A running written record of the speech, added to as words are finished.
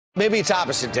Maybe it's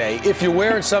opposite day. If you're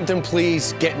wearing something,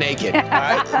 please get naked. All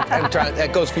right?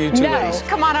 That goes for you two ladies.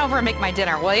 Come on over and make my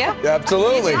dinner, will you?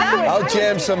 Absolutely. I'll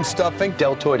jam some stuffing.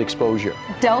 Deltoid exposure.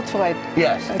 Deltoid.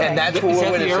 Yes, okay. And that's what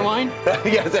we're witnessing. Is that the airline?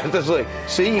 Yes, absolutely.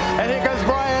 See? And here comes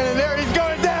Brian, and there he's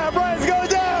going down. Brian's going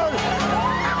down.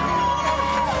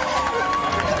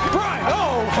 Brian,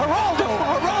 oh,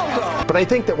 Geraldo. But I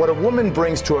think that what a woman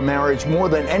brings to a marriage more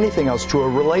than anything else to a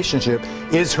relationship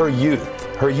is her youth.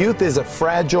 Her youth is a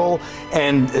fragile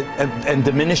and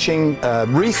diminishing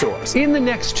resource. In the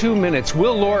next 2 minutes,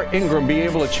 will Laura Ingraham be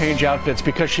able to change outfits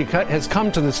because she has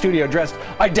come to the studio dressed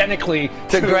identically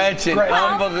to Gretchen?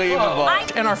 Unbelievable.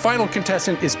 And our final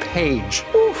contestant is Paige.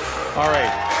 Oof. All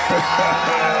right.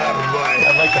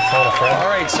 I'd like to phone a friend. All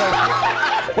right, so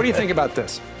what do you think about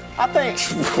this? I think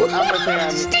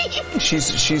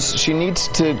she needs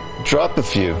to drop a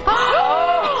few.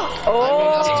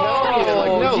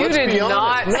 You did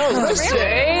not say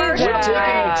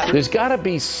that. There's got to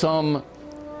be some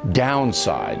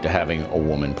downside to having a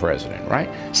woman president, right?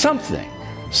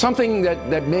 Something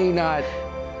that may not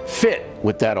fit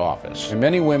with that office.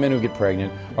 Many women who get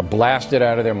pregnant are blasted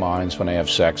out of their minds when they have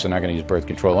sex. They're not going to use birth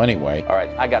control anyway. All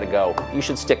right, I got to go. You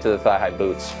should stick to the thigh-high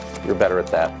boots. You're better at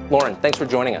that. Lauren, thanks for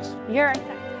joining us.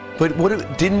 But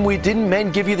didn't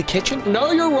men give you the kitchen?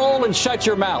 Know your role and shut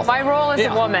your mouth. My role as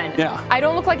a woman. Yeah. I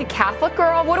don't look like a Catholic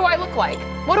girl. What do I look like?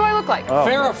 What do I look like?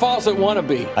 Farrah Fawcett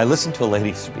wannabe. I listened to a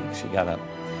lady speak. She got up,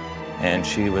 and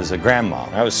she was a grandma.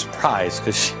 I was surprised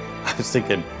because I was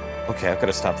thinking, okay, I've got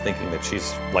to stop thinking that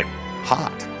she's like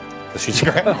hot. She's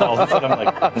a grandma. All of a sudden, I'm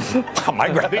like, oh, my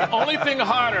grandma. The only thing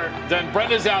hotter than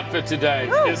Brenda's outfit today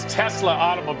is Tesla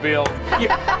automobile.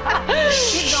 Keep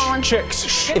going.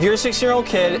 Chicks. If you're a 6-year-old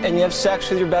kid and you have sex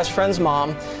with your best friend's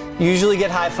mom, you usually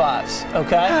get high fives,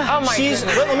 okay? Oh my goodness.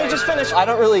 Let me just finish. I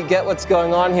don't really get what's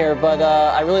going on here, but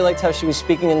I really liked how she was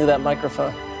speaking into that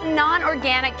microphone.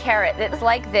 Non-organic carrot that's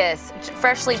like this,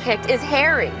 freshly picked, is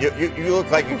hairy. You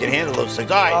look like you can handle those things.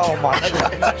 All right. Oh, my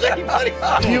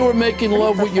God. If you were making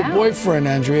love with your boyfriend,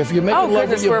 Andrea, if you're making love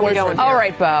with your boyfriend. All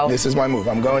right, Bo. This is my move.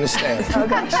 I'm going to stand. Oh,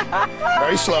 gosh.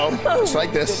 Very slow. Just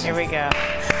like this. Here we go.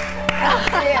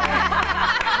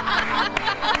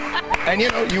 And,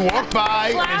 you walk by,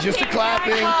 and it's just a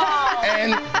clapping.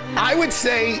 And I would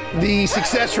say the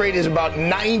success rate is about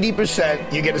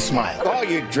 90%. You get a smile. Call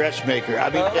your dressmaker. I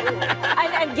mean,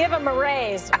 And give him a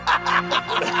raise.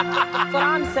 That's what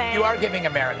I'm saying. You are giving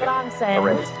America What I'm saying. a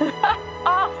raise.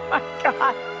 Oh, my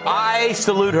God. I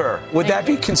salute her. Would that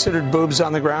be considered boobs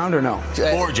on the ground or no?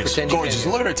 Gorgeous. Gorgeous.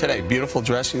 Look at her today. Beautiful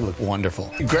dress. You look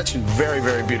wonderful. Gretchen, very,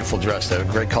 very beautiful dress. That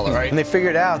great color, right? And they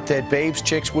figured out that babes,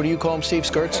 chicks, what do you call them, Steve?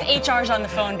 Skirts? HR's on the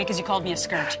phone because you called me a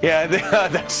skirt. Yeah,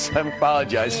 I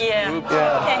apologize. Yeah. Okay.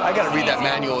 I got to read that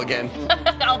manual again.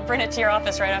 I'll bring it to your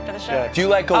office right after the show. Do you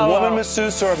like a woman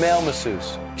masseuse or a male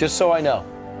masseuse? Just so I know.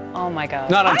 Oh, my God.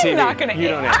 Not on TV. I'm not going to. You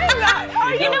don't I'm not.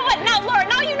 Oh, you know what? Now, Laura,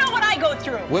 now you know what I go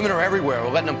through. Women are everywhere. We're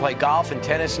letting them play golf and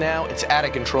tennis now. It's out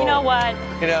of control. You know what?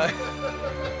 You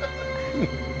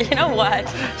know what?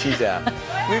 She's out.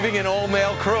 Leaving an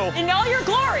all-male crew. In all your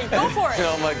glory. Go for it. In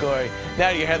all my glory.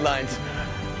 Now to your headlines.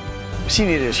 She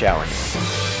needed a shower.